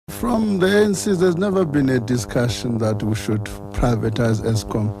From the ANC, there's never been a discussion that we should privatize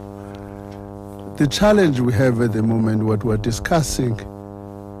Eskom. The challenge we have at the moment, what we're discussing,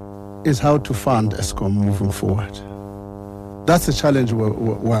 is how to fund Eskom moving forward. That's the challenge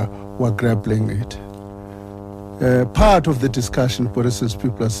we're grappling with. Part of the discussion, for instance,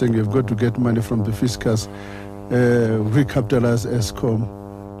 people are saying you've got to get money from the fiscus, recapitalize Eskom.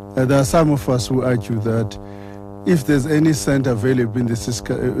 There are some of us who argue that if there's any cent available in the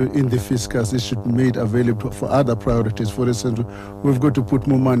fiscus, it should be made available for other priorities. For instance, we've got to put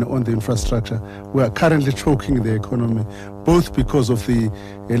more money on the infrastructure. We are currently choking the economy, both because of the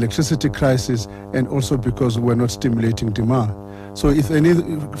electricity crisis and also because we're not stimulating demand. So if any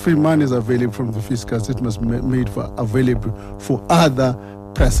free money is available from the fiscus, it must be made available for other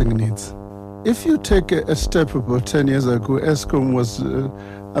pressing needs. If you take a step about 10 years ago, Eskom was,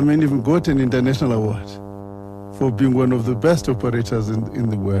 even got an international award for being one of the best operators in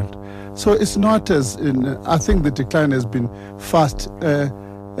the world. So it's not I think the decline has been fast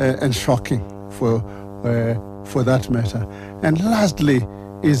and shocking for that matter. And lastly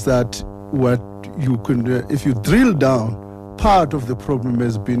is that what you can, if you drill down, part of the problem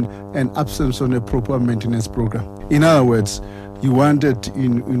has been an absence on a proper maintenance program. In other words, you wanted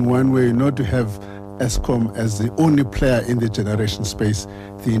in one way not to have Eskom as the only player in the generation space.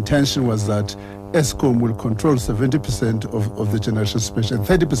 The intention was that Eskom will control 70% of the generation space and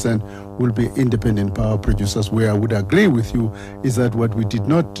 30% will be independent power producers. Where I would agree with you is that what we did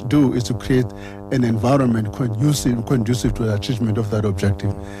not do is to create an environment conducive to the achievement of that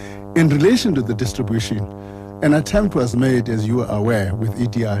objective. In relation to the distribution, an attempt was made, as you are aware, with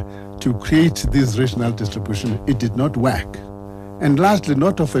EDI to create this regional distribution. It did not work. And largely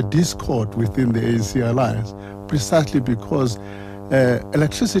not of a discord within the ANC alliance, precisely because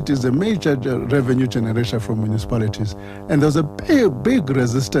electricity is a major revenue generation from municipalities. And there's a big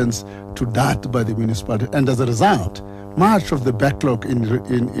resistance to that by the municipality. And as a result, much of the backlog in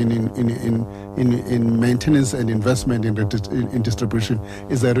maintenance and investment in distribution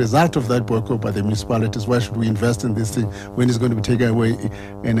is a result of that boycott by the municipalities. Why should we invest in this thing when it's going to be taken away?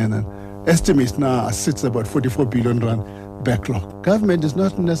 And estimates now sits about 44 billion rand backlog. Government is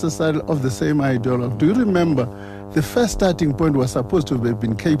not necessarily of the same ideology. Do you remember the first starting point was supposed to have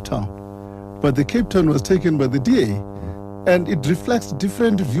been Cape Town, but the Cape Town was taken by the DA, and it reflects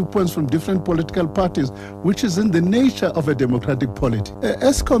different viewpoints from different political parties, which is in the nature of a democratic polity.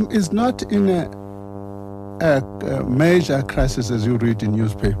 Eskom is not in a major crisis as you read in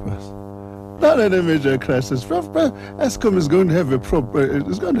newspapers. Not in a major crisis. Eskom is going to have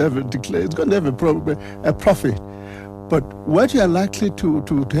a profit. But what you are likely to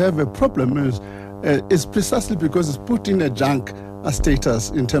have a problem is precisely because it's put in a junk status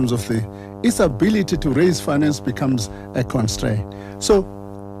in terms of its ability to raise finance becomes a constraint. So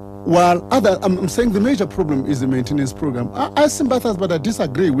while I'm saying the major problem is the maintenance program, I sympathize, but I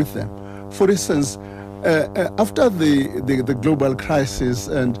disagree with them. For instance, after the global crisis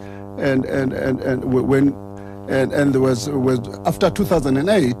and there was after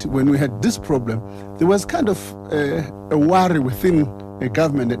 2008, when we had this problem, there was kind of a worry within the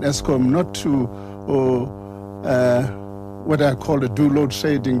government and Eskom not to what I call do load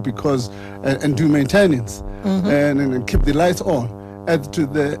shading and do maintenance and keep the lights on, and to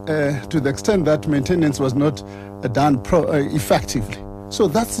the extent that maintenance was not done effectively. So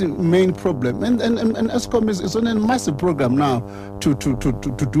that's the main problem, and Eskom is on a massive program now to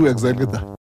do exactly that.